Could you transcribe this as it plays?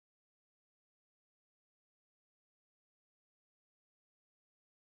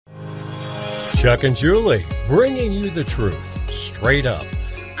Chuck and Julie, bringing you the truth, straight up.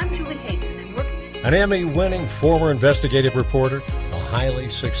 I'm Julie Hayden, and working An Emmy-winning former investigative reporter, a highly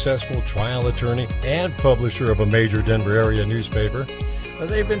successful trial attorney, and publisher of a major Denver area newspaper.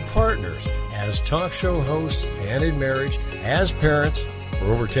 They've been partners as talk show hosts and in marriage, as parents for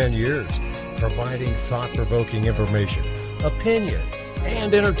over 10 years, providing thought-provoking information, opinion,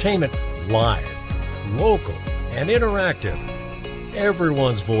 and entertainment live, local, and interactive.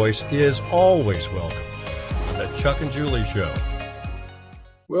 Everyone's voice is always welcome on the Chuck and Julie Show.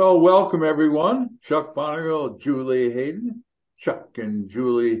 Well, welcome everyone. Chuck Bonneville, Julie Hayden, Chuck and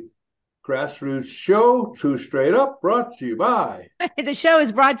Julie Grassroots Show, Two Straight Up, brought to you by. The show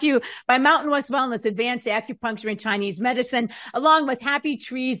is brought to you by Mountain West Wellness, Advanced Acupuncture and Chinese Medicine, along with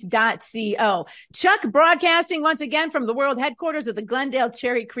happytrees.co. Chuck broadcasting once again from the world headquarters of the Glendale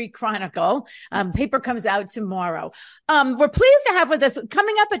Cherry Creek Chronicle. Paper comes out tomorrow. We're pleased to have with us,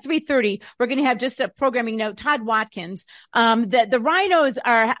 coming up at 3:30, we're going to have just a programming note, Todd Watkins. The RINOs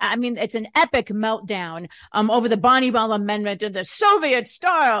are, it's an epic meltdown over the Bonneville Amendment and the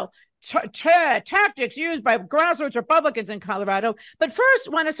Soviet-style tactics used by grassroots Republicans in Colorado. But first,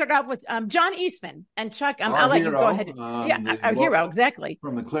 I want to start off with John Eastman. And Chuck, I'll let you go ahead. Our hero, exactly.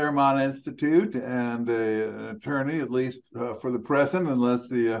 From the Claremont Institute and an attorney, at least for the present, unless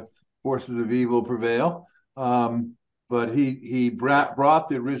the forces of evil prevail. But he brought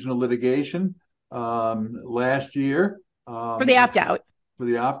the original litigation last year. For the opt-out. For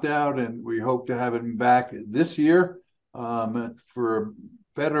the opt-out, and we hope to have him back this year for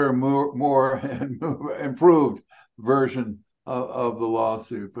better, more and improved version of the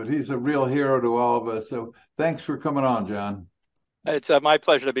lawsuit. But he's a real hero to all of us. So thanks for coming on, John. It's my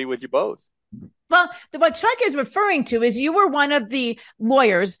pleasure to be with you both. Well, what Chuck is referring to is you were one of the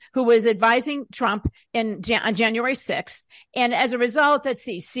lawyers who was advising Trump on January 6th. And as a result, let's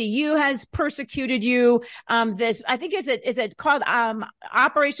see, CU has persecuted you. Is it called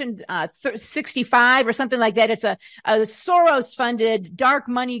Operation 65 or something like that? It's a Soros-funded dark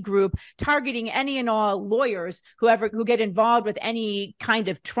money group targeting any and all lawyers who get involved with any kind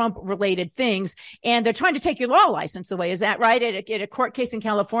of Trump-related things. And they're trying to take your law license away. Is that right? At a court case in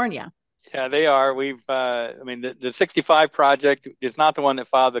California. Yeah, they are. The 65 Project is not the one that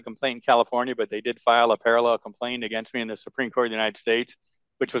filed the complaint in California, but they did file a parallel complaint against me in the Supreme Court of the United States,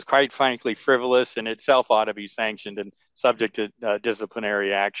 which was quite frankly frivolous and itself ought to be sanctioned and subject to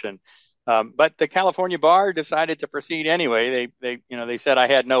disciplinary action. But the California bar decided to proceed anyway. They said I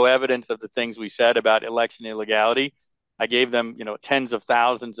had no evidence of the things we said about election illegality. I gave them, tens of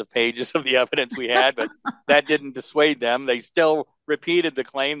thousands of pages of the evidence we had, but that didn't dissuade them. They still repeated the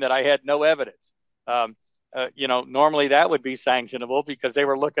claim that I had no evidence. Normally that would be sanctionable because they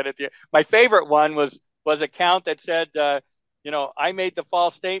were looking at my favorite one was a count that said, I made the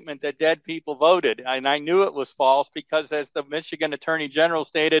false statement that dead people voted. And I knew it was false because, as the Michigan Attorney General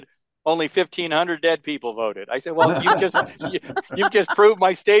stated, only 1,500 dead people voted. I said, well, you just proved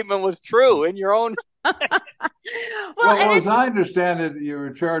my statement was true in your own. Well, as I understand it, you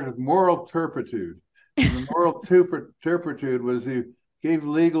were charged with moral turpitude. And the moral turpitude was you gave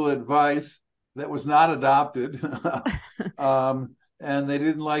legal advice that was not adopted, and they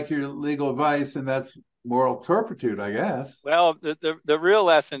didn't like your legal advice, and that's moral turpitude, I guess. Well, the real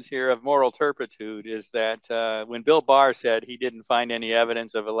essence here of moral turpitude is that when Bill Barr said he didn't find any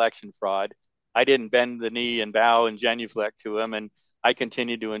evidence of election fraud, I didn't bend the knee and bow and genuflect to him, and I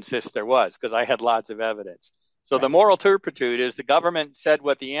continued to insist there was because I had lots of evidence. So The moral turpitude is the government said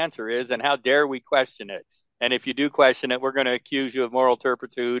what the answer is, and how dare we question it? And if you do question it, we're going to accuse you of moral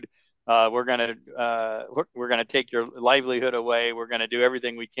turpitude. We're going to take your livelihood away. We're going to do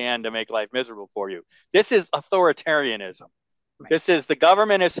everything we can to make life miserable for you. This is authoritarianism. Right. This is the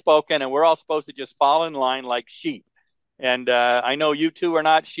government has spoken, and we're all supposed to just fall in line like sheep. And I know you two are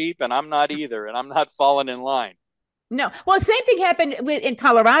not sheep, and I'm not either, and I'm not falling in line. No. Well, same thing happened in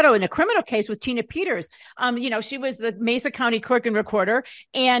Colorado in a criminal case with Tina Peters. She was the Mesa County clerk and recorder,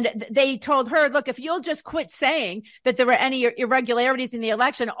 and they told her, look, if you'll just quit saying that there were any irregularities in the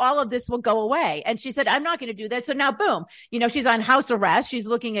election, all of this will go away. And she said, I'm not going to do that. So now, boom, she's on house arrest. She's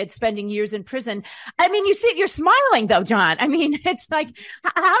looking at spending years in prison. You're smiling though, John. It's like,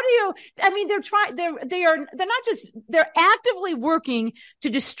 how do you, they're actively working to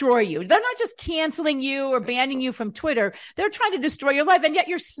destroy you. They're not just canceling you or banning you from Twitter. They're trying to destroy your life, and yet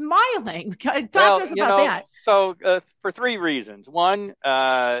you're smiling. Talk to us about that. So for three reasons. One,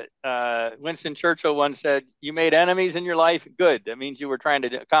 Winston Churchill once said, you made enemies in your life. Good. That means you were trying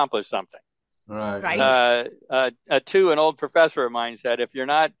to accomplish something. Right. Two, an old professor of mine said, if you're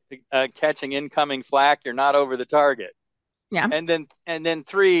not catching incoming flak, you're not over the target. Yeah. And then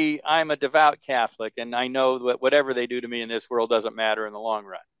 3, I'm a devout Catholic, and I know that whatever they do to me in this world doesn't matter in the long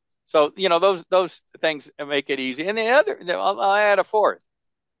run. So, those things make it easy. And I'll add a fourth.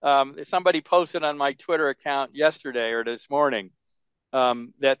 Somebody posted on my Twitter account yesterday or this morning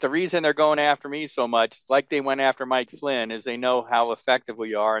that the reason they're going after me so much, like they went after Mike Flynn, is they know how effective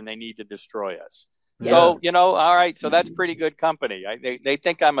we are and they need to destroy us. Yes. So, all right, so that's pretty good company. They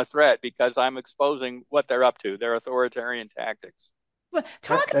think I'm a threat because I'm exposing what they're up to, their authoritarian tactics. Well,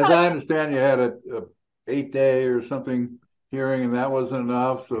 as I understand, you had a 8-day or something hearing, and that wasn't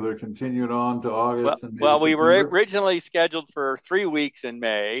enough, so they're continuing on to August. Well, we were originally scheduled for 3 weeks in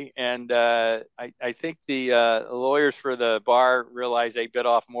May, and I think the lawyers for the bar realized they bit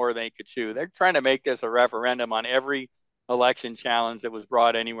off more than they could chew. They're trying to make this a referendum on every election challenge that was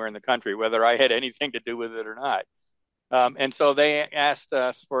brought anywhere in the country, whether I had anything to do with it or not. And so they asked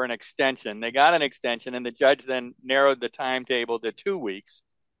us for an extension. They got an extension, and the judge then narrowed the timetable to 2 weeks.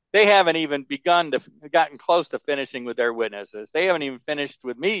 They haven't even gotten close to finishing with their witnesses. They haven't even finished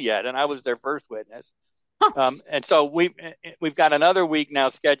with me yet, and I was their first witness. And so we've got another week now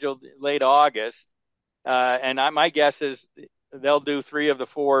scheduled late August, and my guess is they'll do 3 of the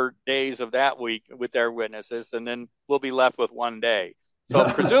 4 days of that week with their witnesses, and then we'll be left with 1 day.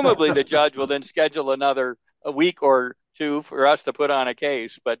 So presumably the judge will then schedule a week or 2 for us to put on a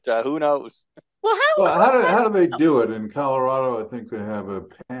case, but who knows? Well, how do they do it in Colorado? I think they have a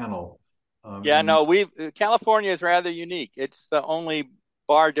panel. California is rather unique. It's the only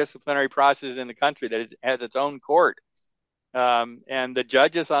bar disciplinary process in the country that has its own court, and the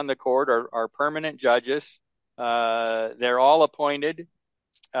judges on the court are permanent judges. They're all appointed.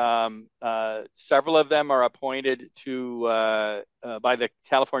 Several of them are appointed by the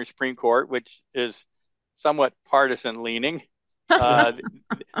California Supreme Court, which is somewhat partisan leaning.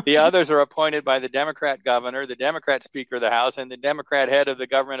 The others are appointed by the Democrat governor, the Democrat Speaker of the House, and the Democrat head of the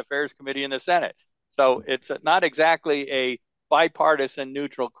Government Affairs Committee in the Senate. So it's not exactly a bipartisan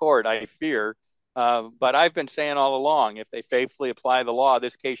neutral court, I fear. But I've been saying all along, if they faithfully apply the law,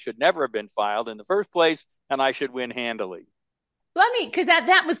 this case should never have been filed in the first place, and I should win handily. Because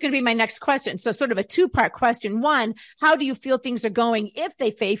that was going to be my next question. So sort of a 2-part question. 1, how do you feel things are going if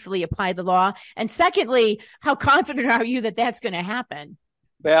they faithfully apply the law? And secondly, how confident are you that that's going to happen?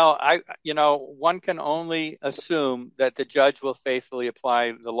 Well, one can only assume that the judge will faithfully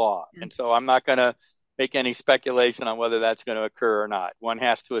apply the law. Mm-hmm. And so I'm not going to make any speculation on whether that's going to occur or not. One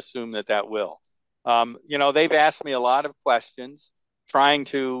has to assume that will. They've asked me a lot of questions, trying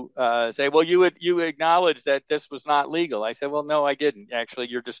to say, well, you acknowledge that this was not legal. I said, well, no, I didn't. Actually,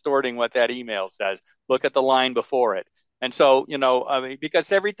 you're distorting what that email says. Look at the line before it. And so,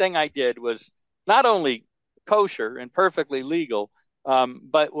 because everything I did was not only kosher and perfectly legal,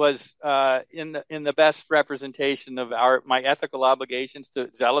 but was in the best representation of my ethical obligations to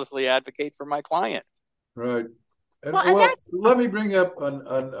zealously advocate for my client. Right. Let me bring up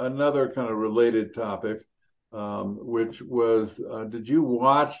another kind of related topic. Which was, did you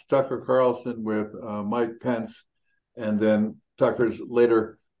watch Tucker Carlson with Mike Pence and then Tucker's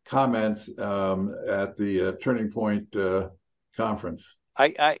later comments at the Turning Point conference?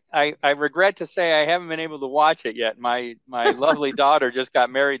 I regret to say I haven't been able to watch it yet. My lovely daughter just got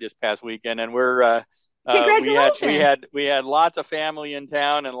married this past weekend, and we're congratulations. We had lots of family in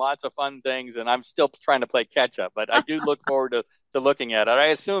town and lots of fun things, and I'm still trying to play catch up. But I do look forward to looking at it. I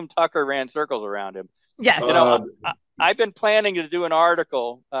assume Tucker ran circles around him. Yes. I've been planning to do an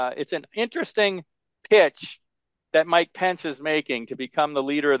article. It's an interesting pitch that Mike Pence is making to become the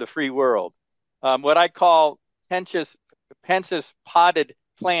leader of the free world. What I call Pence's potted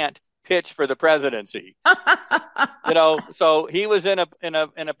plant pitch for the presidency. So he was in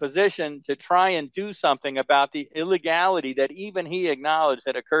a position to try and do something about the illegality that even he acknowledged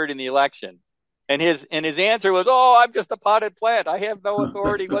had occurred in the election. And his answer was, "Oh, I'm just a potted plant. I have no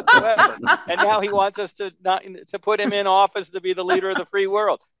authority whatsoever." And now he wants us to put him in office to be the leader of the free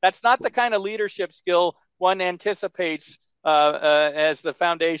world. That's not the kind of leadership skill one anticipates as the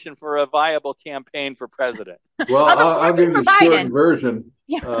foundation for a viable campaign for president. Well, I'll give you the short version.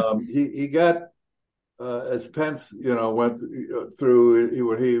 Yeah. He got as Pence, went through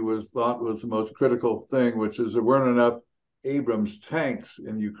what he thought was the most critical thing, which is there weren't enough Abrams tanks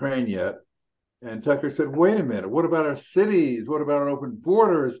in Ukraine yet. And Tucker said, wait a minute, what about our cities? What about our open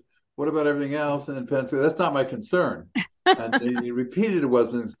borders? What about everything else? And then Pence said, that's not my concern. And he repeated it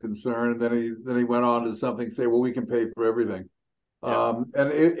wasn't his concern. And then he went on to something, say, well, we can pay for everything. Yeah.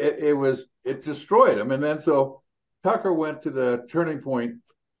 And it destroyed him. And then so Tucker went to the Turning Point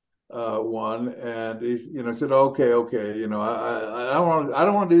one, and he said, okay, I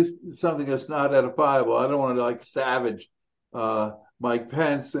don't want to do something that's not edifiable. I don't want to savage Mike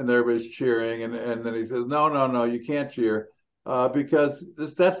Pence, and everybody's cheering, and then he says, no, you can't cheer because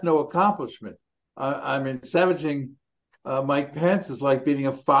that's no accomplishment. I mean, savaging Mike Pence is like beating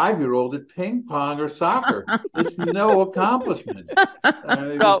a 5-year-old at ping pong or soccer. It's no accomplishment.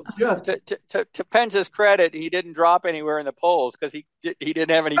 Well, to Pence's credit, he didn't drop anywhere in the polls because he didn't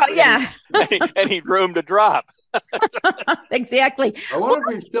have any room to drop. Exactly. I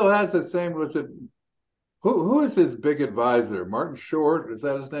wonder if he still has the same. Was it who is his big advisor? Martin Short, is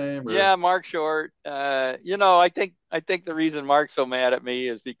that his name? Or? Yeah, Mark Short. I think the reason Mark's so mad at me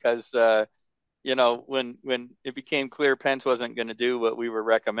is because when it became clear Pence wasn't going to do what we were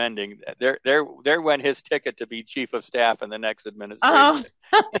recommending, there went his ticket to be chief of staff in the next administration.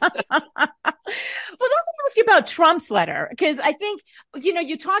 Well, let me ask you about Trump's letter, because I think,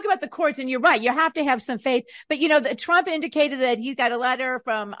 you talk about the courts, and you're right, you have to have some faith. But, Trump indicated that he got a letter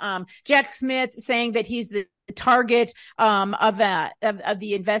from Jack Smith saying that he's the target of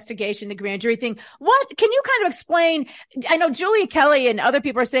the investigation, the grand jury thing. What can you kind of explain? I know Julia Kelly and other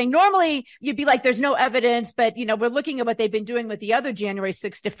people are saying normally you'd be like, there's no evidence, but we're looking at what they've been doing with the other January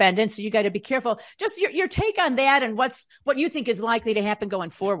 6th defendants, so you got to be careful. Just your take on that, and what you think is likely to happen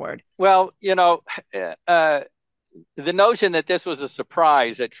going forward. Well, the notion that this was a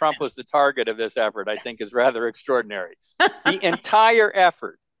surprise, that Trump was the target of this effort, I think is rather extraordinary. The entire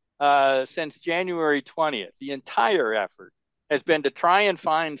effort since January 20th, the entire effort has been to try and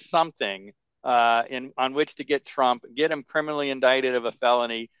find something on which to get Trump, get him criminally indicted of a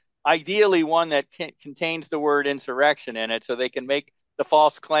felony, ideally one that contains the word insurrection in it, so they can make the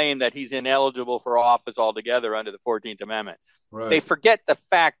false claim that he's ineligible for office altogether under the 14th Amendment. Right. They forget the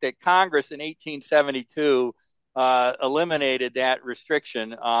fact that Congress in 1872 eliminated that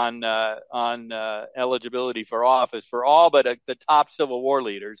restriction on eligibility for office for all but the top Civil War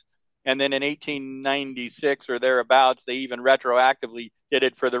leaders. And then in 1896 or thereabouts, they even retroactively did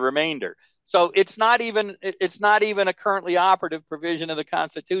it for the remainder. So it's not even a currently operative provision of the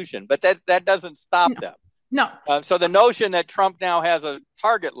Constitution, but that doesn't stop them. No. So the notion that Trump now has a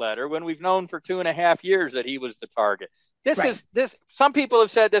target letter, when we've known for 2.5 years that he was the target, some people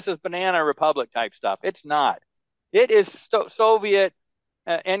have said this is banana republic type stuff. It's not. It is Soviet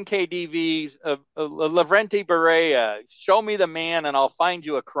NKVD, Lavrenti Beria, show me the man and I'll find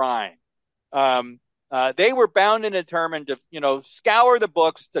you a crime. They were bound and determined to, scour the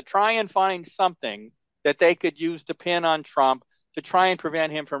books to try and find something that they could use to pin on Trump to try and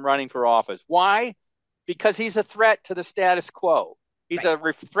prevent him from running for office. Why? Because he's a threat to the status quo. He's a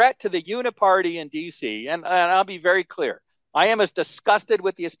threat to the uniparty in D.C. And I'll be very clear. I am as disgusted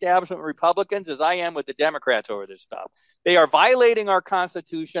with the establishment Republicans as I am with the Democrats over this stuff. They are violating our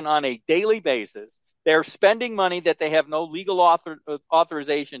Constitution on a daily basis. They're spending money that they have no legal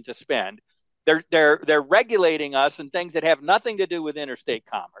authorization to spend. They're regulating us in things that have nothing to do with interstate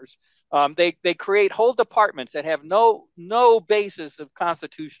commerce. They create whole departments that have no basis of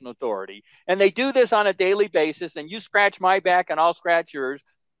constitutional authority, and they do this on a daily basis. And you scratch my back, and I'll scratch yours.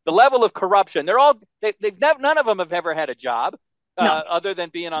 The level of corruption, none of them have ever had a job other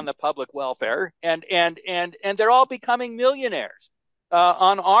than being on the public welfare, and they're all becoming millionaires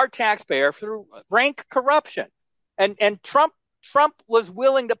on our taxpayer through rank corruption. And Trump was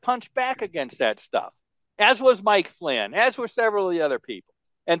willing to punch back against that stuff, as was Mike Flynn, as were several of the other people.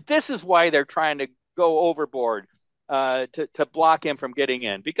 And this is why they're trying to go overboard to block him from getting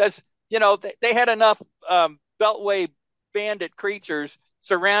in, because they had enough Beltway bandit creatures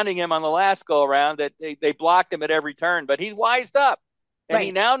surrounding him on the last go around that they blocked him at every turn. But he's wised up, and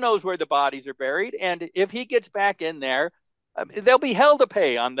he now knows where the bodies are buried. And if he gets back in there, there'll be hell to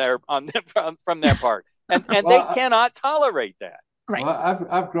pay from their part, and they cannot tolerate that. Right. Well,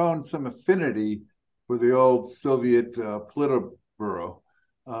 I've grown some affinity with the old Soviet Politburo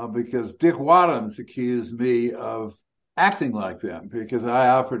because Dick Wadhams accused me of acting like them, because I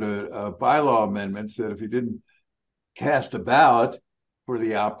offered a bylaw amendment that if you didn't cast a ballot for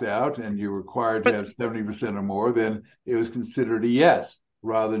the opt-out and you're required to have 70% or more, then it was considered a yes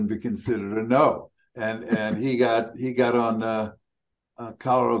rather than be considered a no. And he got on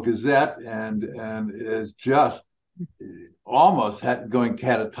Colorado Gazette and is just almost going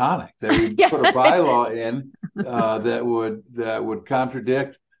catatonic. They would put a bylaw in that would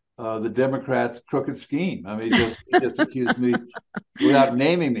contradict the Democrats' crooked scheme. I mean, he just accused me without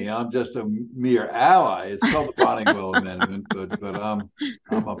naming me. I'm just a mere ally. It's called the Bonneville Amendment, but I'm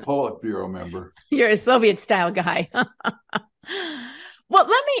a Politburo member. You're a Soviet-style guy. Well,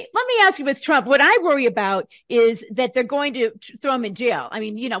 let me ask you with Trump, what I worry about is that they're going to throw him in jail. I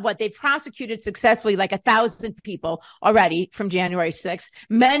mean, you know what? They've prosecuted successfully like 1,000 people already from January 6th.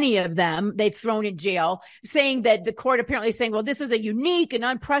 Many of them they've thrown in jail, saying that the court apparently saying, well, this is a unique and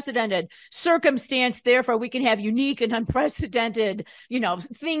unprecedented circumstance. Therefore, we can have unique and unprecedented,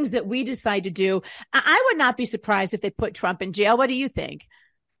 things that we decide to do. I would not be surprised if they put Trump in jail. What do you think?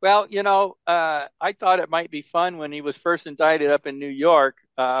 Well, I thought it might be fun when he was first indicted up in New York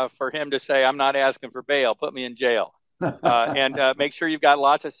for him to say, I'm not asking for bail, put me in jail. And make sure you've got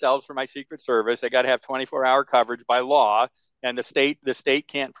lots of cells for my Secret Service. They got to have 24-hour coverage by law, and the state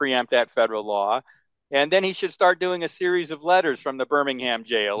can't preempt that federal law. And then he should start doing a series of letters from the Birmingham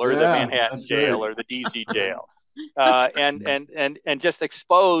jail or the Manhattan jail or the DC jail. And just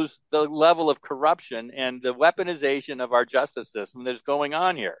expose the level of corruption and the weaponization of our justice system that's going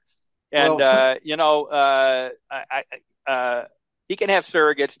on here. And, he can have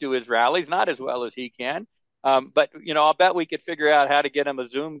surrogates do his rallies, not as well as he can. But I'll bet we could figure out how to get him a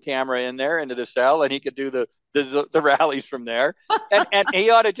Zoom camera in there into the cell, and he could do the rallies from there. And he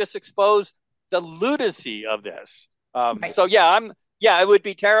ought to just expose the lunacy of this. Right. So, it would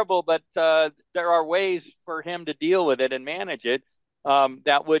be terrible, but there are ways for him to deal with it and manage it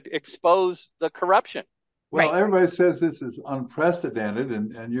that would expose the corruption. Well, everybody says this is unprecedented,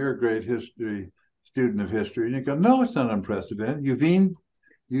 and you're a great student of history. And you go, no, it's not unprecedented. Eugene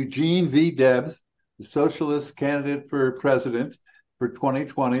V. Debs, the socialist candidate for president for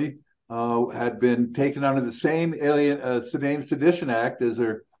 2020, had been taken under the same Same Sedition Act as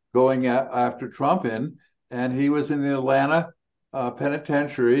they're going after Trump in, and he was in the Atlanta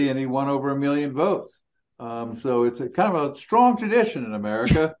penitentiary, and he won over 1 million votes. So it's a kind of a strong tradition in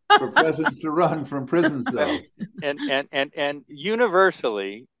America for presidents to run from prison cells. And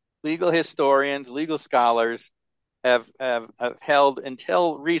universally, legal historians, legal scholars have held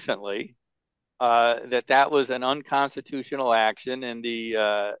until recently that was an unconstitutional action, and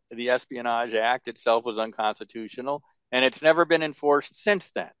the Espionage Act itself was unconstitutional, and it's never been enforced since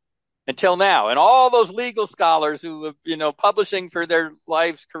then. Until now. And all those legal scholars who have, publishing for their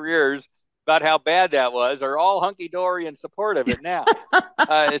lives, careers about how bad that was are all hunky-dory in support of it now.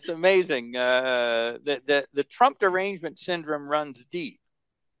 It's amazing. The Trump derangement syndrome runs deep.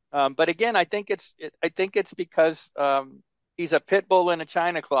 But again, I think it's because he's a pit bull in a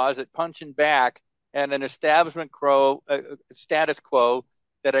china closet punching back at an establishment status quo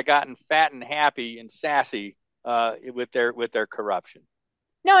that have gotten fat and happy and sassy with their corruption.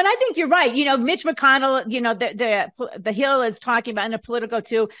 No, and I think you're right. Mitch McConnell, the Hill is talking about in a Politico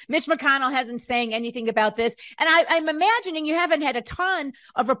too. Mitch McConnell hasn't saying anything about this. And I'm imagining you haven't had a ton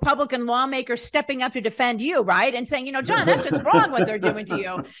of Republican lawmakers stepping up to defend you, right? And saying, John, that's just wrong what they're doing to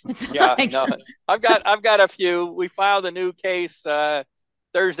you. No, I've got a few. We filed a new case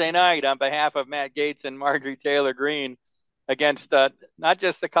Thursday night on behalf of Matt Gaetz and Marjorie Taylor Greene against not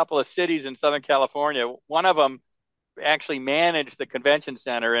just a couple of cities in Southern California. One of them actually managed the convention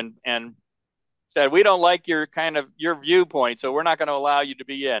center and said, we don't like your viewpoint, so we're not going to allow you to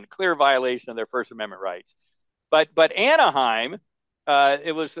be in. Clear violation of their First Amendment rights. But Anaheim,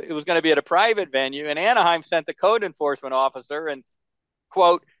 it was going to be at a private venue, and Anaheim sent the code enforcement officer and,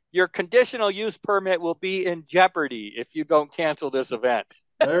 quote, your conditional use permit will be in jeopardy if you don't cancel this event.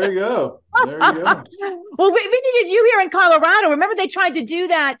 There you go. Well, we needed you here in Colorado. Remember, they tried to do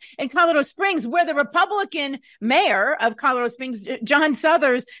that in Colorado Springs, where the Republican mayor of Colorado Springs, John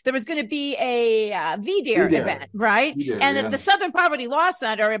Suthers, there was going to be a VDARE event, right? The Southern Poverty Law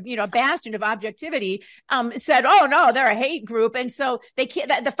Center, a bastion of objectivity, said, "Oh no, they're a hate group," and so they can't.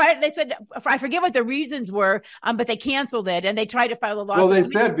 They said, I forget what the reasons were, but they canceled it, and they tried to file a lawsuit. Well, they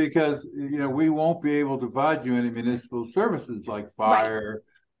said because we won't be able to provide you any municipal services like fire. Right.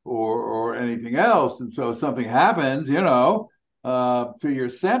 Or anything else. And so if something happens, to your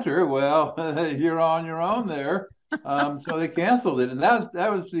center, well, you're on your own there. So they canceled it. And that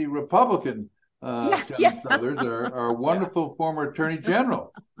was the Republican John Suthers, our wonderful former attorney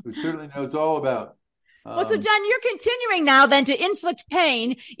general, who certainly knows all about. Well, so John, you're continuing now then to inflict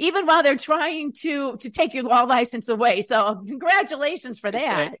pain even while they're trying to take your law license away. So congratulations for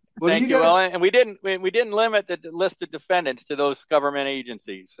that. Thank you. Well, and we didn't limit the list of defendants to those government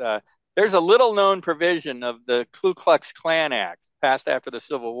agencies. There's a little known provision of the Ku Klux Klan Act passed after the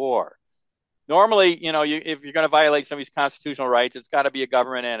Civil War. Normally, if you're going to violate somebody's constitutional rights, it's got to be a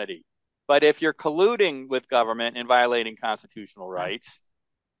government entity. But if you're colluding with government in violating constitutional rights,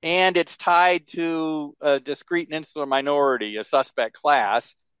 and it's tied to a discrete and insular minority, a suspect class,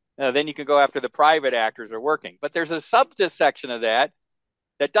 then you can go after the private actors who are working. But there's a subsection of that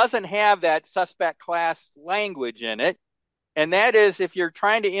doesn't have that suspect class language in it, And that is if you're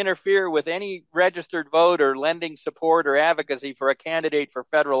trying to interfere with any registered voter lending support or advocacy for a candidate for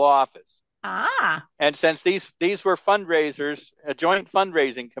federal office. And since these were fundraisers, a joint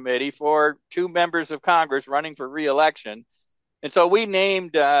fundraising committee for two members of Congress running for re-election, and so we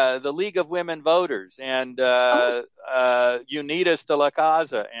named the League of Women Voters and Unidas de la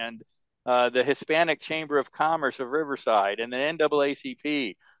Casa and the Hispanic Chamber of Commerce of Riverside and the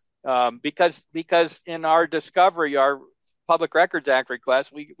NAACP because in our discovery, our Public Records Act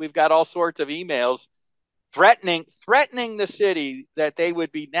request, we've got all sorts of emails threatening the city that they would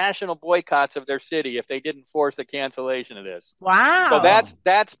be national boycotts of their city if they didn't force a cancellation of this. Wow. So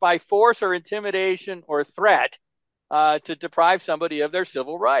that's by force or intimidation or threat to deprive somebody of their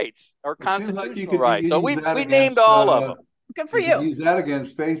cil rights or constitutional rights. So we named all of them. Good for you. Use that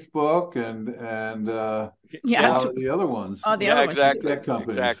against Facebook and the other ones. Oh, the other exactly, ones.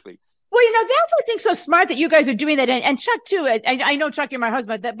 Exactly. Well, that's I think so smart that you guys are doing that, and Chuck too. I know Chuck, you're my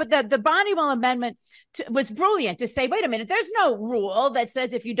husband, but the Bonnewell Amendment was brilliant to say, wait a minute, there's no rule that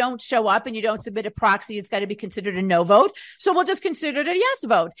says if you don't show up and you don't submit a proxy, it's got to be considered a no vote. So we'll just consider it a yes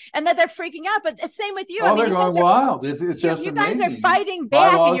vote, and that they're freaking out. But same with you. Oh, they're going wild. It's just you guys are fighting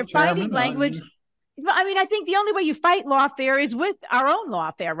back, and you're fighting language. I mean, I think the only way you fight lawfare is with our own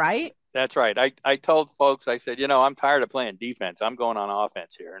lawfare, right? That's right. I told folks, I said, I'm tired of playing defense. I'm going on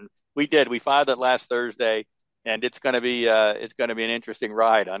offense here, and we did. We filed it last Thursday, and it's going to be an interesting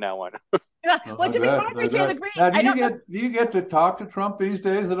ride on that one. Well, Jimmy Margaret agree. Now, do you get to talk to Trump these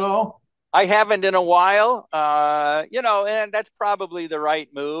days at all? I haven't in a while. And that's probably the right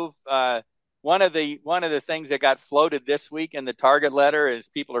move. One of the things that got floated this week in the Target letter is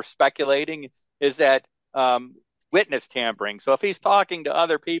people are speculating is that witness tampering. So if he's talking to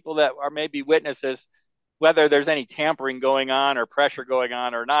other people that are maybe witnesses, whether there's any tampering going on or pressure going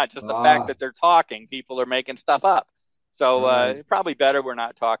on or not, just the fact that they're talking, people are making stuff up. So probably better we're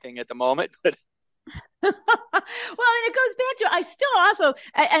not talking at the moment, but well, and it goes back to, I still also,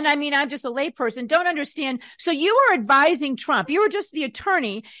 and I mean, I'm just a layperson, don't understand. So you were advising Trump. You were just the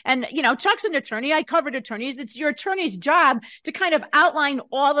attorney, and, Chuck's an attorney. I covered attorneys. It's your attorney's job to kind of outline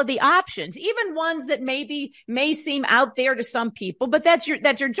all of the options, even ones that may seem out there to some people, but that's your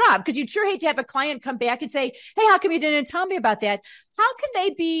job, because you'd sure hate to have a client come back and say, hey, how come you didn't tell me about that? How can they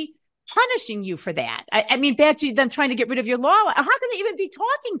be punishing you for that? I mean, back to them trying to get rid of your law. How can they even be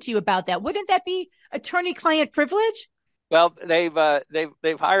talking to you about that? Wouldn't that be attorney-client privilege? Well, they've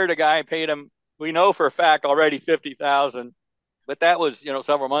hired a guy, paid him, we know for a fact already $50,000, but that was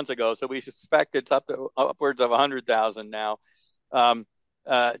several months ago. So we suspect it's upwards of $100,000 now. To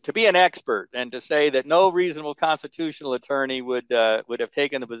be an expert and to say that no reasonable constitutional attorney would have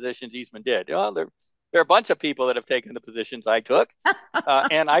taken the positions Eastman did. There are a bunch of people that have taken the positions I took,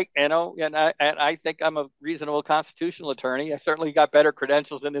 and I think I'm a reasonable constitutional attorney. I certainly got better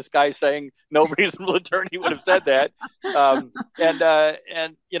credentials than this guy saying no reasonable attorney would have said that. The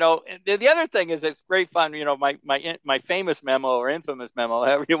other thing is it's great fun. My famous memo or infamous memo,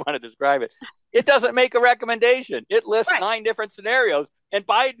 however you want to describe it, it doesn't make a recommendation. It lists 9 different scenarios, and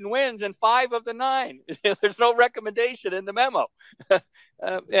Biden wins in 5 of the 9. There's no recommendation in the memo. The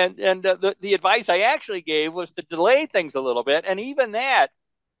advice I actually gave was to delay things a little bit. And even that,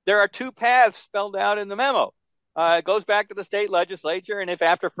 there are 2 paths spelled out in the memo. It goes back to the state legislature. And if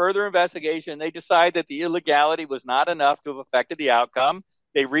after further investigation, they decide that the illegality was not enough to have affected the outcome,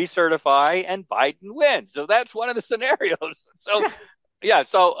 they recertify and Biden wins. So that's one of the scenarios. So, yeah.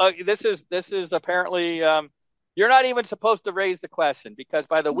 So this is apparently, you're not even supposed to raise the question, because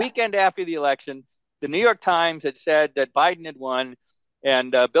by the weekend after the election, the New York Times had said that Biden had won.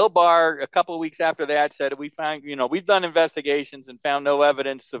 And Bill Barr, a couple of weeks after that, said, we've done investigations and found no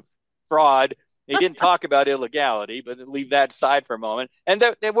evidence of fraud. He didn't talk about illegality, but leave that aside for a moment. And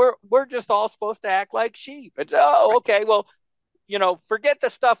we're just all supposed to act like sheep. And okay, well, forget the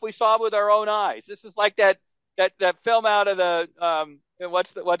stuff we saw with our own eyes. This is like that film out of the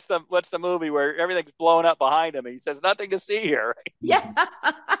what's the movie where everything's blown up behind him and he says nothing to see here. Yeah.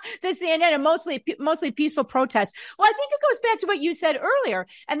 This is the end, mostly peaceful protest. Well, I think it goes back to what you said earlier,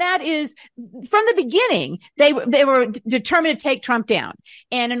 and that is from the beginning they were determined to take Trump down,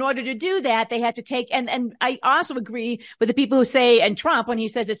 and in order to do that, they had to take. And I also agree with the people who say, and Trump, when he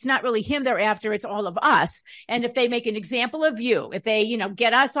says it's not really him they're after, it's all of us. And if they make an example of you, if they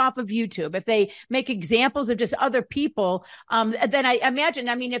get us off of YouTube, if they make examples of just other people, then I imagine.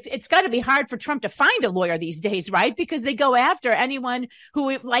 I mean, if it's got to be hard for Trump to find a lawyer these days, right? Because they go after anyone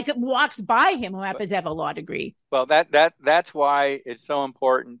who walks by him who happens to have a law degree. Well, that's why it's so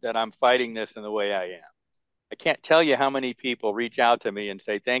important that I'm fighting this in the way I am. I can't tell you how many people reach out to me and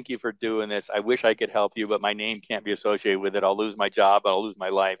say, thank you for doing this. I wish I could help you, but my name can't be associated with it. I'll lose my job. I'll lose my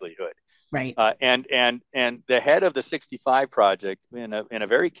livelihood. Right. And the head of the 65 Project, in a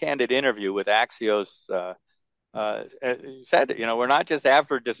very candid interview with Axios, said, we're not just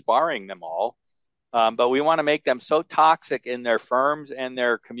after disbarring them all, but we want to make them so toxic in their firms and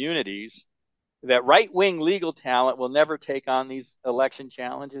their communities that right-wing legal talent will never take on these election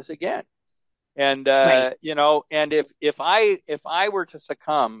challenges again. And right. And if I were to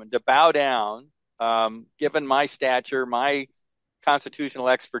succumb, to bow down, given my stature, my constitutional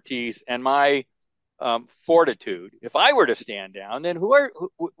expertise, and my fortitude, if I were to stand down, then where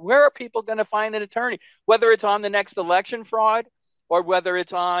are people going to find an attorney? Whether it's on the next election fraud, or whether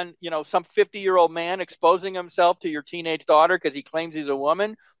it's on some 50-year-old man exposing himself to your teenage daughter because he claims he's a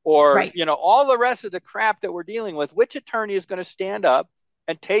woman, or right. All the rest of the crap that we're dealing with, which attorney is going to stand up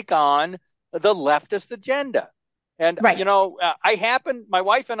and take on the leftist agenda? And right. my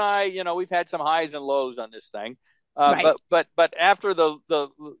wife and I, we've had some highs and lows on this thing. Right. But after the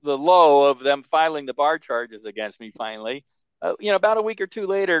low of them filing the bar charges against me, finally, about a week or two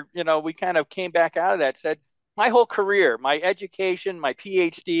later, we kind of came back out of that, said, my whole career, my education, my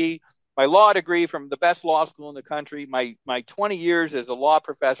PhD, my law degree from the best law school in the country, my 20 years as a law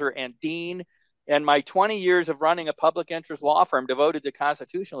professor and dean, and my 20 years of running a public interest law firm devoted to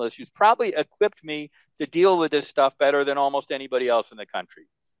constitutional issues probably equipped me to deal with this stuff better than almost anybody else in the country.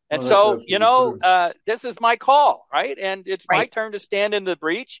 And this is my call, right? And it's my turn to stand in the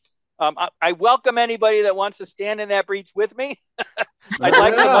breach. I welcome anybody that wants to stand in that breach with me. I'd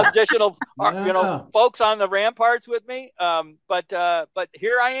like some additional, folks on the ramparts with me. But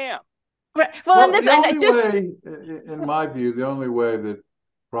here I am. Well, in my view, the only way that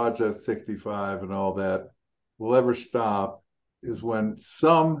Project 65 and all that will ever stop is when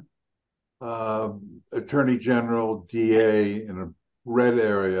some attorney general, DA in a red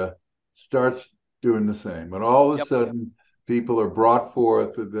area starts doing the same. When all of a sudden people are brought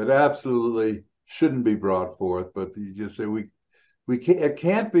forth that absolutely shouldn't be brought forth, but you just say we can't. It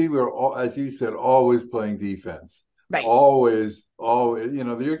can't be. We're all, as you said, always playing defense. Right. Always.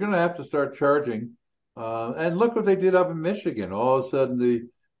 You're going to have to start charging. And look what they did up in Michigan. All of a sudden, the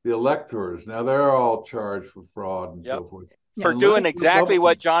electors now they're all charged for fraud and so forth. For doing exactly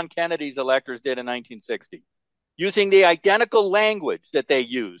what John Kennedy's electors did in 1960, using the identical language that they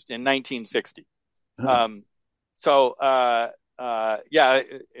used in 1960. If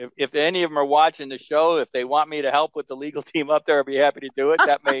any of them are watching the show, if they want me to help with the legal team up there, I'd be happy to do it.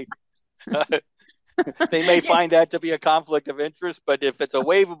 That may they may find that to be a conflict of interest, but if it's a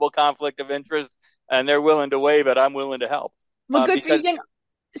waivable conflict of interest and they're willing to waive it, I'm willing to help. Well, good for you.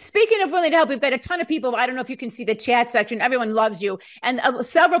 Speaking of willing to help, we've got a ton of people. I don't know if you can see the chat section. Everyone loves you. And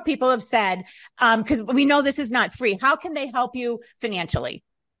several people have said, because we know this is not free, how can they help you financially?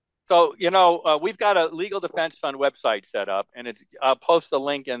 So, we've got a legal defense fund website set up, and I'll post the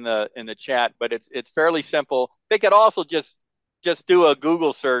link in the chat, but it's fairly simple. They could also just do a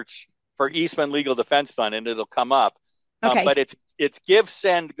Google search for Eastman Legal Defense Fund, and it'll come up. Okay. But it's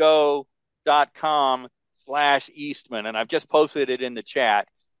givesendgo.com/Eastman, and I've just posted it in the chat.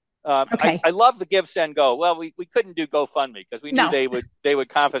 Okay. I love the Give Send Go. Well, we couldn't do GoFundMe because we knew they would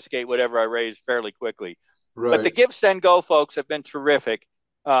confiscate whatever I raised fairly quickly. Right. But the Give Send Go folks have been terrific.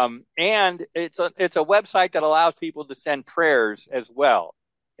 And it's a website that allows people to send prayers as well.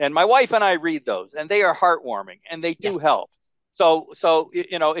 And my wife and I read those, and they are heartwarming, and they do help. So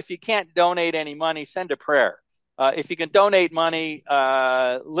if you can't donate any money, send a prayer. If you can donate money,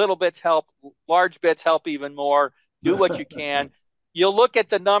 little bits help, large bits help even more. Do what you can. You'll look at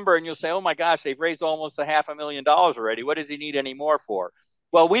the number and you'll say, oh my gosh, they've raised almost $500,000 already. What does he need any more for?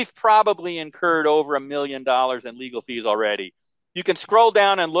 Well, we've probably incurred over $1 million in legal fees already. You can scroll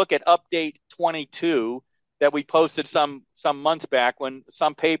down and look at update 22 that we posted some months back when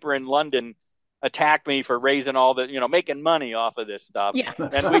some paper in London attacked me for raising all the, making money off of this stuff. Yeah.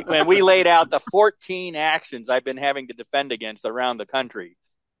 And we laid out the 14 actions I've been having to defend against around the country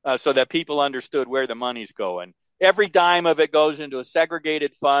so that people understood where the money's going. Every dime of it goes into a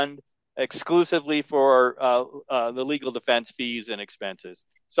segregated fund exclusively for the legal defense fees and expenses.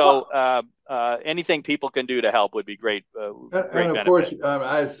 So anything people can do to help would be great. And of benefit. Course,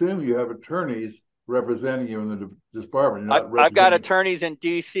 I assume you have attorneys representing you in the department. I've got attorneys in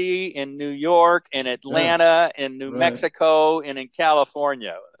D.C., in New York, in Atlanta, in New Mexico, and in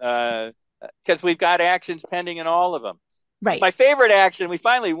California, because we've got actions pending in all of them. Right. My favorite action, we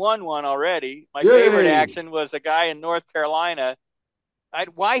finally won one already. My favorite action was a guy in North Carolina.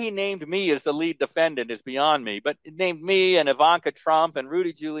 Why he named me as the lead defendant is beyond me, but it named me and Ivanka Trump and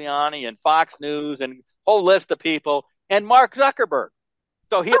Rudy Giuliani and Fox News and whole list of people, and Mark Zuckerberg.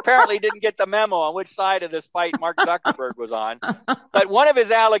 So he apparently didn't get the memo on which side of this fight Mark Zuckerberg was on. But one of his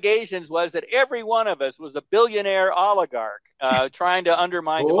allegations was that every one of us was a billionaire oligarch trying to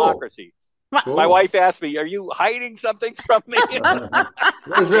undermine democracy. Cool. My wife asked me, "Are you hiding something from me?" Where's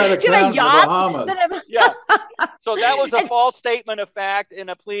that account in the Bahamas? Yeah. So that was a false statement of fact in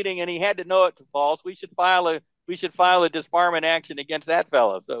a pleading, and he had to know it's false. We should file a disbarment action against that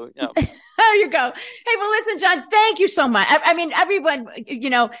fellow. So, There you go. Hey, well, listen, John, thank you so much. I mean, everyone,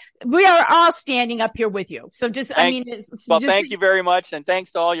 we are all standing up here with you. So thank you very much. And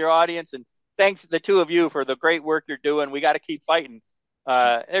thanks to all your audience, and thanks to the two of you for the great work you're doing. We got to keep fighting.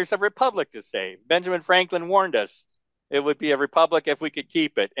 There's a republic to save. Benjamin Franklin warned us it would be a republic if we could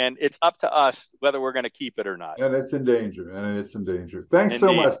keep it. And it's up to us whether we're going to keep it or not. And it's in danger. Thanks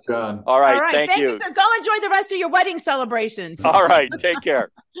so much, John. All right. Thank you. Sir. Go enjoy the rest of your wedding celebrations. All right. Take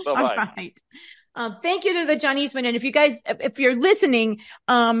care. Bye-bye. All right. Thank you to the John Eastman. And if you're listening,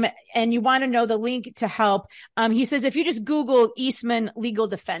 and you want to know the link to help, he says, if you just Google Eastman Legal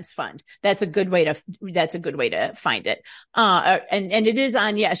Defense Fund, that's a good way to find it. And it is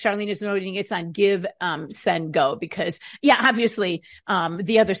on, Charlene is noting it's on Give, Send, Go, because obviously,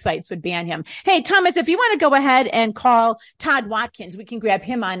 the other sites would ban him. Hey, Thomas, if you want to go ahead and call Todd Watkins, we can grab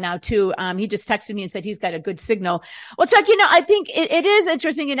him on now too. He just texted me and said he's got a good signal. Well, Chuck, I think it is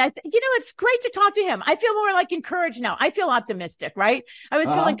interesting. And it's great to talk to him. I feel more like encouraged now. I feel optimistic, right? I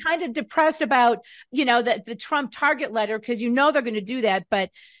was feeling kind of depressed about, the Trump target letter, because they're going to do that. And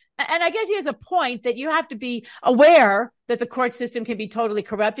I guess he has a point that you have to be aware that the court system can be totally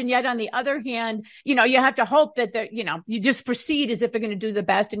corrupt. And yet on the other hand, you have to hope that you just proceed as if they're going to do the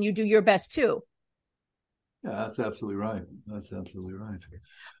best, and you do your best too. Yeah, that's absolutely right.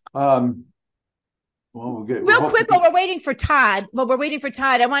 Well, real quick while we're waiting for Todd, I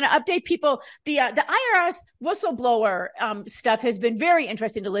want to update people. The IRS whistleblower stuff has been very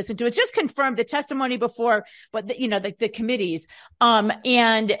interesting to listen to. It's just confirmed the testimony before, the committees,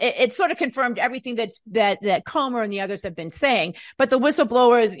 and it sort of confirmed everything that Comer and the others have been saying. But the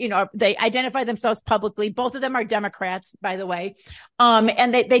whistleblowers, they identify themselves publicly. Both of them are Democrats, by the way,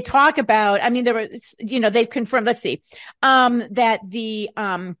 and they talk about. I mean, there was, they've confirmed. Let's see, that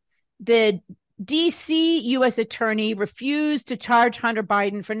the D.C. U.S. attorney refused to charge Hunter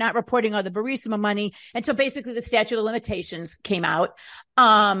Biden for not reporting all the Burisma money. And so basically the statute of limitations came out.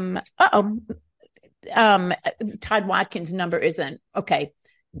 Todd Watkins' number isn't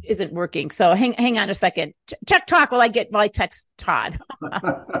working. So hang on a second. Chuck, talk while I text Todd.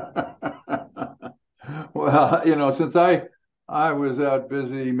 Well, since I was out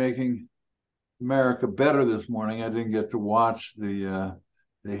busy making America better this morning, I didn't get to watch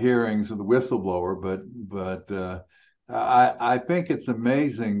the hearings of the whistleblower, but I think it's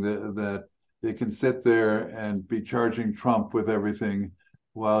amazing that they can sit there and be charging Trump with everything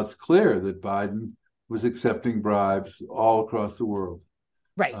while it's clear that Biden was accepting bribes all across the world.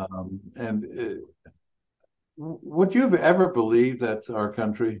 Right. Would you have ever believed that's our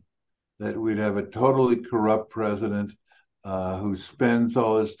country, that we'd have a totally corrupt president who spends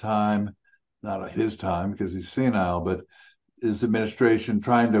all his time, not his time because he's senile, but his administration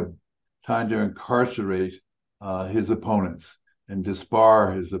trying to incarcerate his opponents and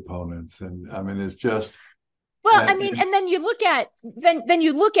disbar his opponents, and I mean it's just. Well, and then you look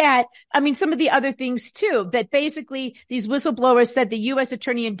at some of the other things too, that basically these whistleblowers said the U.S.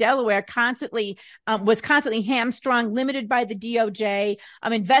 attorney in Delaware was constantly hamstrung, limited by the DOJ.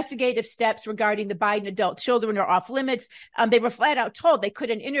 Investigative steps regarding the Biden adult children are off limits. They were flat out told they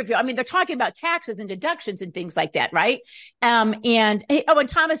couldn't interview. They're talking about taxes and deductions and things like that, right? And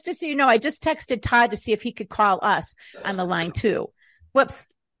Thomas, just so you know, I just texted Todd to see if he could call us on the line too. Whoops.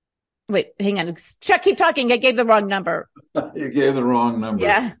 Wait, hang on. Chuck, keep talking. I gave the wrong number. You gave the wrong number.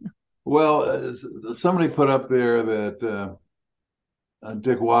 Yeah. Well, somebody put up there that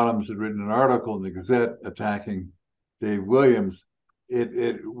Dick Wadhams had written an article in the Gazette attacking Dave Williams.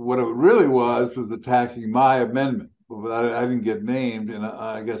 What it really was attacking my amendment. I didn't get named, and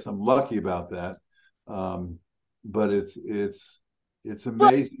I guess I'm lucky about that. But it's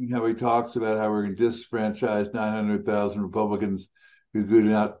amazing how he talks about how we're going to disfranchise 900,000 Republicans who do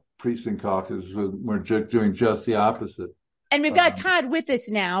not precinct caucus. We're doing just the opposite. And we've got Todd with us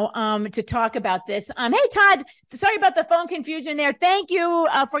now to talk about this. Hey, Todd, sorry about the phone confusion there. Thank you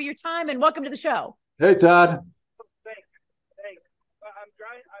for your time and welcome to the show. Hey, Todd. Thanks. I'm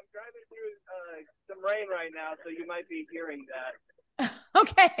driving through some rain right now, so you might be hearing that.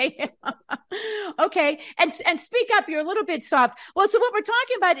 Okay. And speak up. You're a little bit soft. Well, so what we're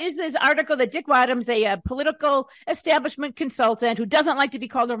talking about is this article that Dick Wadhams, a political establishment consultant who doesn't like to be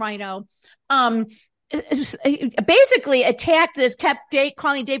called a RINO, basically attacked this, kept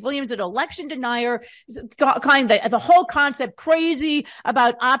calling Dave Williams an election denier, calling the whole concept crazy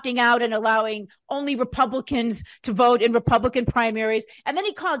about opting out and allowing only Republicans to vote in Republican primaries. And then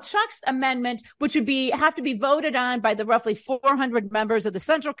he called Chuck's amendment, which would have to be voted on by the roughly 400 members of the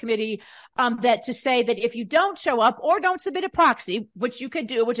Central Committee, that to say that if you don't show up or don't submit a proxy, which you could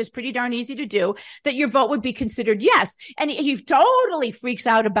do, which is pretty darn easy to do, that your vote would be considered yes. And he totally freaks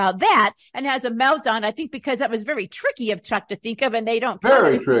out about that and has a meltdown. I think because that was very tricky of Chuck to think of, and they don't.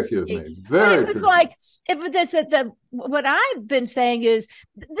 Very tricky of me. Very. It was like what I've been saying is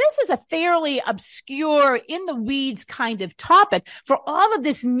this is a fairly obscure, in the weeds kind of topic for all of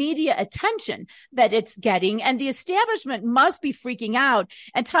this media attention that it's getting, and the establishment must be freaking out.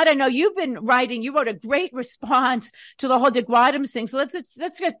 And Todd, I know you've been writing. You wrote a great response to the whole Dick Wadhams thing. So let's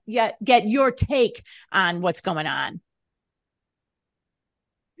get your take on what's going on.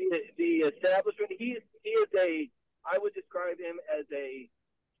 The establishment, he is I would describe him as a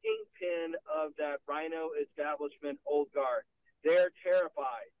kingpin of that RINO establishment old guard. They're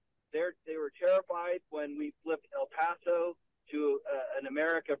terrified. They were terrified when we flipped El Paso to an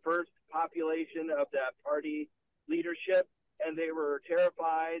America First population of that party leadership, and they were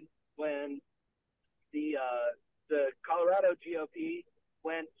terrified when the Colorado GOP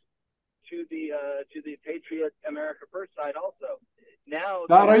went to the Patriot America First side also. Now,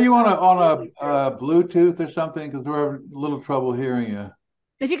 Todd, are you on a Bluetooth or something? Because we're having a little trouble hearing you.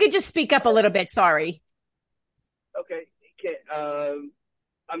 If you could just speak up a little bit, sorry. Okay.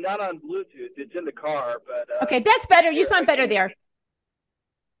 I'm not on Bluetooth. It's in the car, but okay, that's better. You sound better there.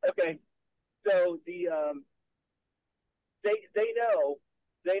 Okay. So they know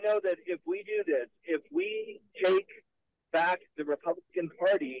that if we do this, if we take back the Republican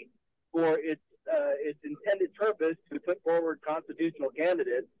Party for its intended purpose to put forward constitutional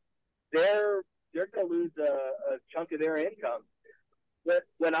candidates, they're going to lose a chunk of their income. But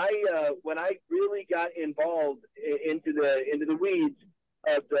when I really got involved into the weeds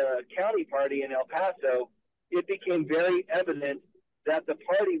of the county party in El Paso, it became very evident that the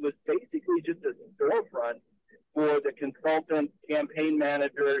party was basically just a storefront for the consultant, campaign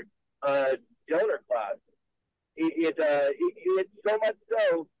manager, donor class. It's so much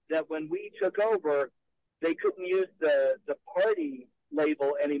so that when we took over, they couldn't use the party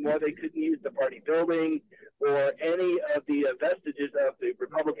label anymore. They couldn't use the party building or any of the vestiges of the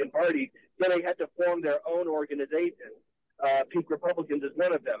Republican Party. So they had to form their own organization. Peak Republicans is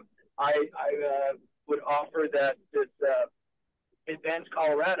one of them. I would offer that this Advanced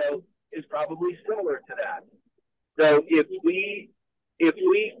Colorado is probably similar to that. So if we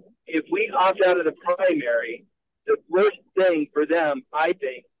opt out of the primary, the worst thing for them, I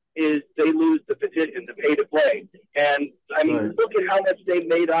think, is they lose the petition, the pay to play. And I mean, right. Look at how much they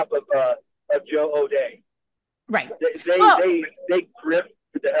made up of Joe O'Day. Right. They gripped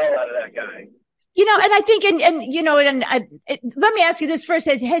the hell out of that guy. You know, and I think, let me ask you this first: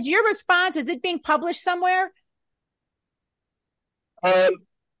 has your response, is it being published somewhere?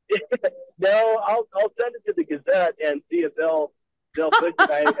 No, I'll send it to the Gazette and see if they'll push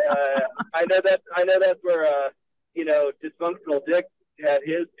it. I know that's where dysfunctional Dick had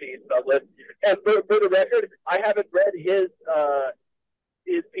his piece published. And for the record, I haven't read his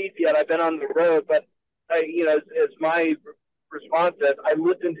piece yet. I've been on the road, but as my response says, I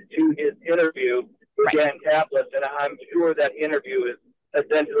listened to his interview with Dan Kaplan, and I'm sure that interview is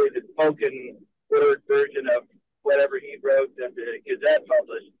essentially the spoken word version of whatever he wrote that the Gazette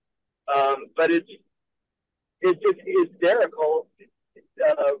published. But it's just hysterical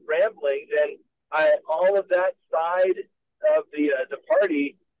ramblings, and all of that side of the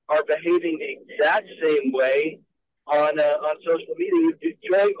party are behaving the exact same way on social media.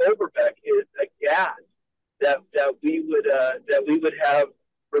 Joy Overbeck is aghast that we would have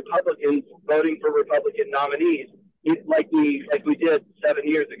Republicans voting for Republican nominees like we did 7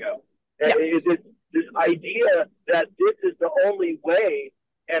 years ago. Yeah. It's this idea that this is the only way,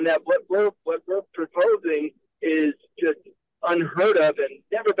 and that what we're proposing is just unheard of and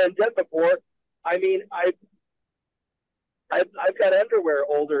never been done before. I mean, I've got underwear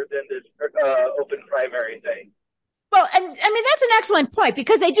older than this open primary thing. Well, and I mean, that's an excellent point,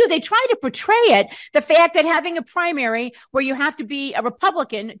 because they try to portray it, the fact that having a primary where you have to be a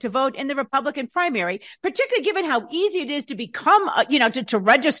Republican to vote in the Republican primary, particularly given how easy it is to become, to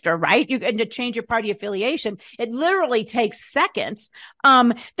register, right? And to change your party affiliation. It literally takes seconds.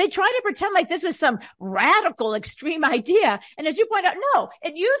 They try to pretend like this is some radical extreme idea. And as you point out, no,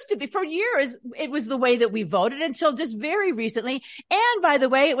 it used to be, for years, it was the way that we voted until just very recently. And by the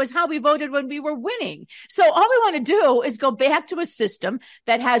way, it was how we voted when we were winning. So all we want to do do is go back to a system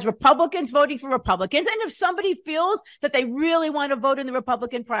that has Republicans voting for Republicans. And if somebody feels that they really want to vote in the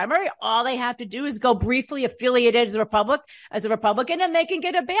Republican primary, all they have to do is go briefly affiliated as a Republican, and they can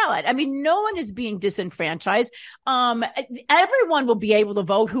get a ballot. I mean, no one is being disenfranchised. Everyone will be able to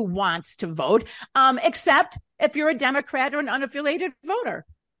vote who wants to vote, except if you're a Democrat or an unaffiliated voter.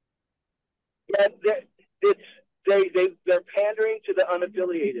 Yeah, they're pandering to the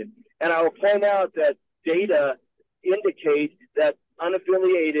unaffiliated. And I will point out that data indicates that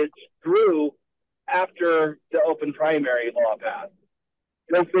unaffiliated grew after the open primary law passed.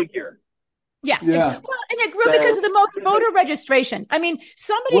 Go figure. Yeah. Well, and it grew because of the most voter registration. I mean,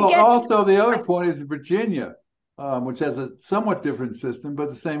 also the other point is Virginia, which has a somewhat different system, but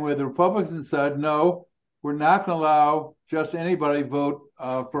the same way the Republicans said, no, we're not going to allow just anybody vote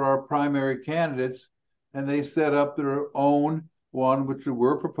for our primary candidates. And they set up their own one, which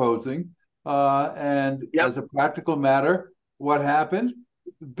we're proposing. And as a practical matter, what happened?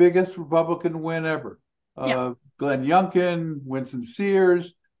 The biggest Republican win ever. Glenn Youngkin, Winston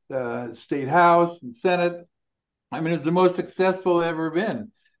Sears, State House and Senate. I mean, it's the most successful ever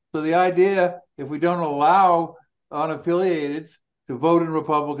been. So the idea, if we don't allow unaffiliated to vote in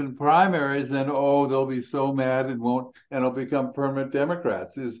Republican primaries, then, they'll be so mad and it'll become permanent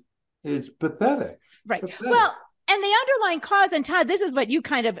Democrats is pathetic. Right. Well, and the underlying cause, and Todd, this is what you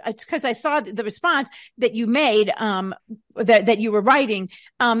kind of, because I saw the response that you made, that you were writing,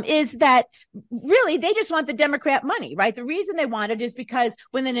 is that really they just want the Democrat money, right? The reason they want it is because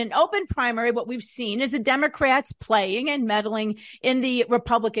when in an open primary, what we've seen is the Democrats playing and meddling in the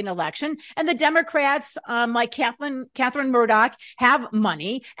Republican election, and the Democrats, like Catherine Murdoch, have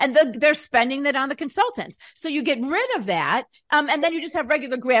money, and they're spending that on the consultants. So you get rid of that, and then you just have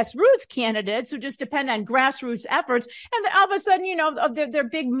regular grassroots candidates who just depend on grassroots efforts, and all of a sudden, their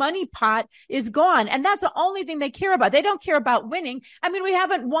big money pot is gone, and that's the only thing they care about. They don't care about winning. I mean, we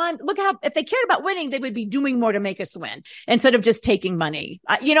haven't won. Look how, if they cared about winning, they would be doing more to make us win instead of just taking money.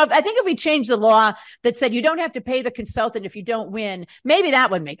 I think if we change the law that said you don't have to pay the consultant if you don't win, maybe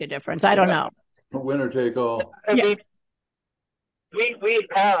that would make a difference. I don't know. Winner take all. I mean, we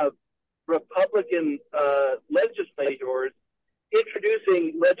have Republican legislators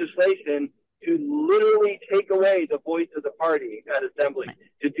introducing legislation to literally take away the voice of the party at assembly,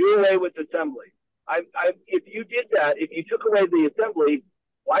 to do away with assembly. If you did that, if you took away the assembly,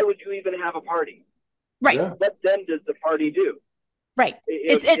 why would you even have a party? Right. Yeah. What then does the party do? Right.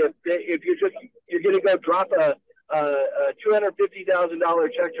 If you're going to go drop a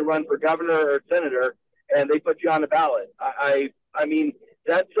 $250,000 check to run for governor or senator, and they put you on the ballot, I mean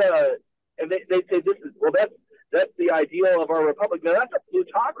that's and they say that's the ideal of our republic. Now that's a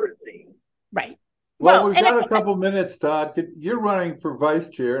plutocracy. Right. Well, we've got a couple minutes, Todd. You're running for vice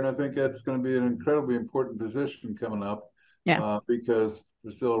chair, and I think that's going to be an incredibly important position coming up. Yeah. Because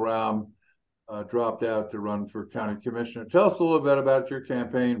Priscilla Rahm dropped out to run for county commissioner. Tell us a little bit about your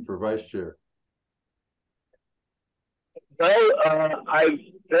campaign for vice chair. Well, I've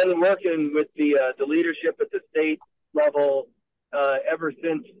been working with the leadership at the state level ever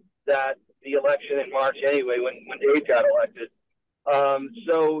since the election in March. Anyway, when Dave got elected.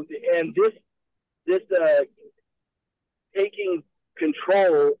 This taking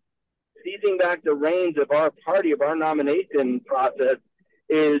control, seizing back the reins of our party, of our nomination process,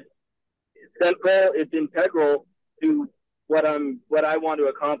 is central. It's integral to what I want to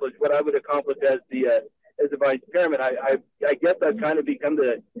accomplish, what I would accomplish as the vice chairman. I guess I've kind of become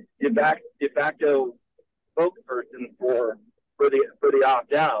the de facto spokesperson for the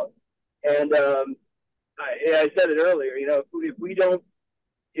opt out. And I said it earlier.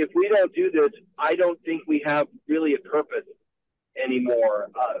 If we don't do this, I don't think we have really a purpose anymore.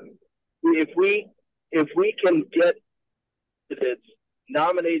 If we can get candidates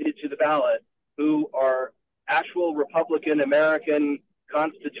nominated to the ballot who are actual Republican American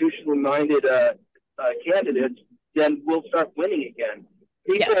constitutionally minded candidates, then we'll start winning again.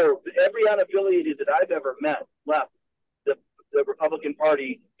 Every unaffiliated that I've ever met left the Republican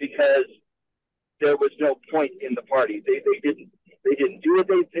Party because there was no point in the party. They didn't do what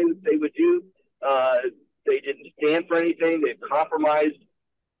they said they would do. They didn't stand for anything. They've compromised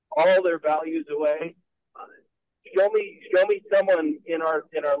all their values away. Show me someone in our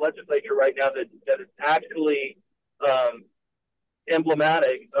legislature right now that is actually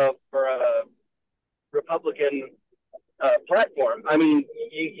emblematic for a Republican platform. I mean,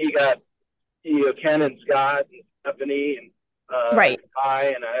 you got Ken and Scott and Stephanie and right.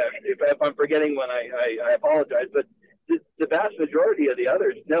 If I'm forgetting one, I apologize, but the vast majority of the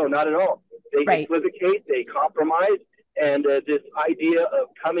others, no, not at all. They equivocate, they compromise, and this idea of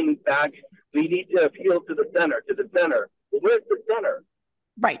coming back We need to appeal to the center. Well, where's the center?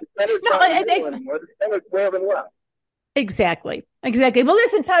 Right. The center's not in the middle anymore. The center's more than left. Exactly. Well,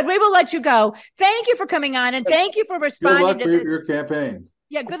 listen, Todd, we will let you go. Thank you for coming on, and thank you for responding to this. Your campaign.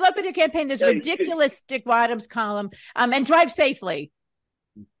 Yeah, good luck with your campaign. This ridiculous Dick Wadhams column, and drive safely.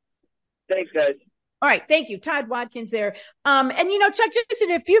 Thanks, guys. All right. Thank you. Todd Watkins there. And, Chuck, just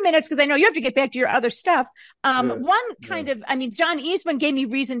in a few minutes, because I know you have to get back to your other stuff. John Eastman gave me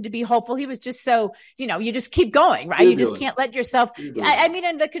reason to be hopeful. He was just so, you just keep going, right? You just can't let yourself.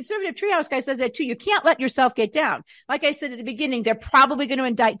 And the conservative treehouse guy says that too. You can't let yourself get down. Like I said at the beginning, they're probably going to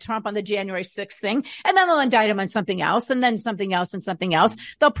indict Trump on the January 6th thing, and then they'll indict him on something else, and then something else and something else.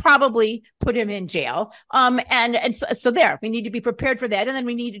 They'll probably put him in jail. So there, we need to be prepared for that. And then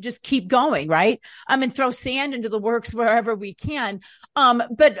we need to just keep going, right? And throw sand into the works wherever we can.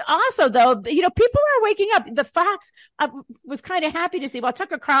 But also, though, people are waking up. The Fox was kind of happy to see, while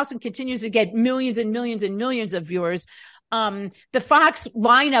Tucker Carlson continues to get millions and millions and millions of viewers, the Fox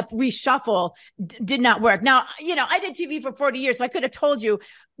lineup reshuffle did not work. Now, I did TV for 40 years, so I could have told you,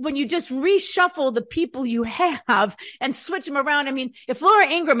 when you just reshuffle the people you have and switch them around. I mean, if Laura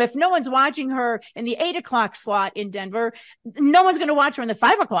Ingraham, if no one's watching her in the 8:00 slot in Denver, no one's going to watch her in the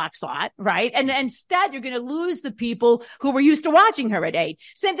 5:00 slot, right? And instead, you're going to lose the people who were used to watching her at 8.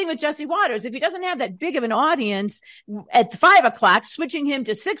 Same thing with Jesse Waters. If he doesn't have that big of an audience at 5:00, switching him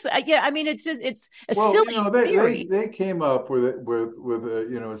to 6. It's a silly theory. They came up with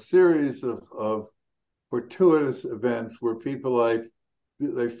a series of fortuitous events where people like,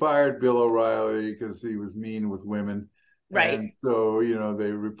 they fired Bill O'Reilly because he was mean with women, right? And so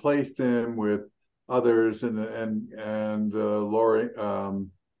they replaced him with others, and Lori,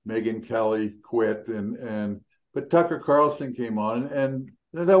 Megyn Kelly quit, but Tucker Carlson came on, and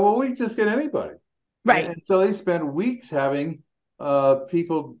they thought, well, we can just get anybody, right? And so they spent weeks having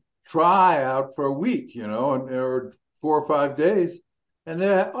people try out for a week, or 4 or 5 days, and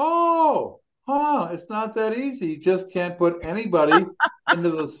they're it's not that easy. You just can't put anybody into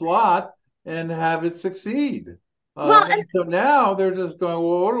the slot and have it succeed. So now they're just going,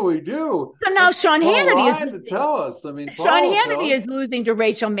 well, what do we do? So now Sean Hannity is losing to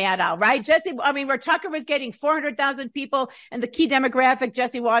Rachel Maddow, right? Where Tucker was getting 400,000 people, and the key demographic,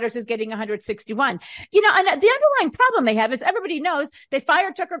 Jesse Waters, is getting 161. And the underlying problem they have is everybody knows they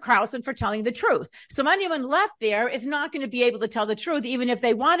fired Tucker Carlson for telling the truth. So anyone left there is not going to be able to tell the truth, even if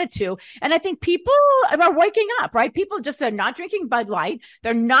they wanted to. And I think people are waking up, right? People just are not drinking Bud Light.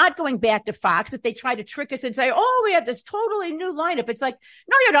 They're not going back to Fox if they try to trick us and say, we have this totally new lineup. It's like,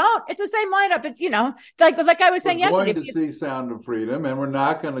 no, you don't. It's the same lineup. It's, like I was saying yesterday. We're going to see Sound of Freedom, and we're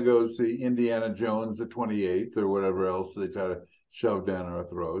not going to go see Indiana Jones the 28th or whatever else they try to shove down our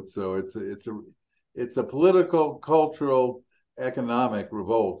throats. So it's a political, cultural, economic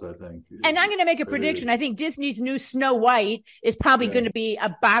revolt, I think. And I'm going to make a prediction. I think Disney's new Snow White is probably going to be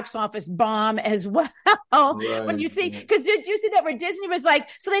a box office bomb as well. Right. When you see, because did you see that where Disney was like,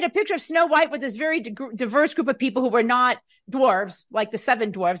 so they had a picture of Snow White with this very diverse group of people who were not dwarves, like the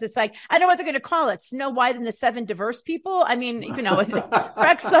 7 dwarves. It's like, I don't know what they're going to call it, Snow White and the 7 diverse people. I mean, it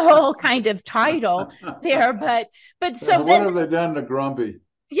wrecks the whole kind of title there. But so what have they done to Grumpy?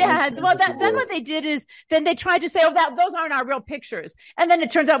 Yeah, well, then what they did is then they tried to say, those aren't our real pictures. And then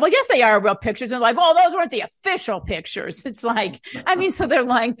it turns out, well, yes, they are real pictures. And like, those weren't the official pictures. It's like, so they're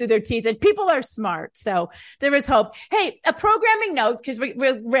lying through their teeth, and people are smart. So there is hope. Hey, a programming note, because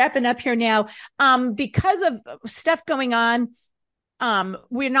we're wrapping up here now. Because of stuff going on,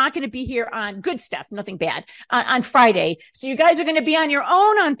 we're not going to be here on good stuff, nothing bad, on Friday. So you guys are going to be on your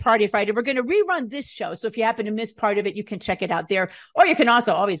own on Party Friday. We're going to rerun this show. So if you happen to miss part of it, you can check it out there, or you can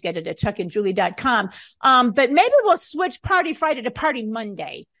also always get it at chuckandjulie.com. But maybe we'll switch Party Friday to Party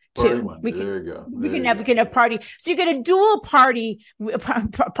Monday too. There you go. We can have party. So you get a dual party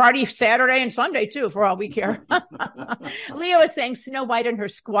Saturday and Sunday too, for all we care. Leo is saying Snow White and her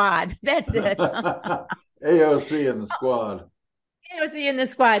squad. That's it. AOC and the squad. In the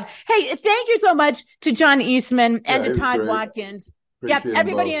squad. Hey, thank you so much to John Eastman and to Todd Watkins. Appreciate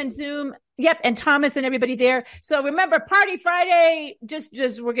everybody on Zoom. And Thomas and everybody there. So remember, Party Friday, just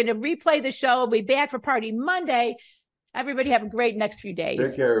we're going to replay the show. We'll be back for Party Monday. Everybody have a great next few days.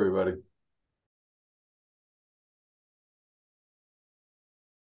 Take care, everybody.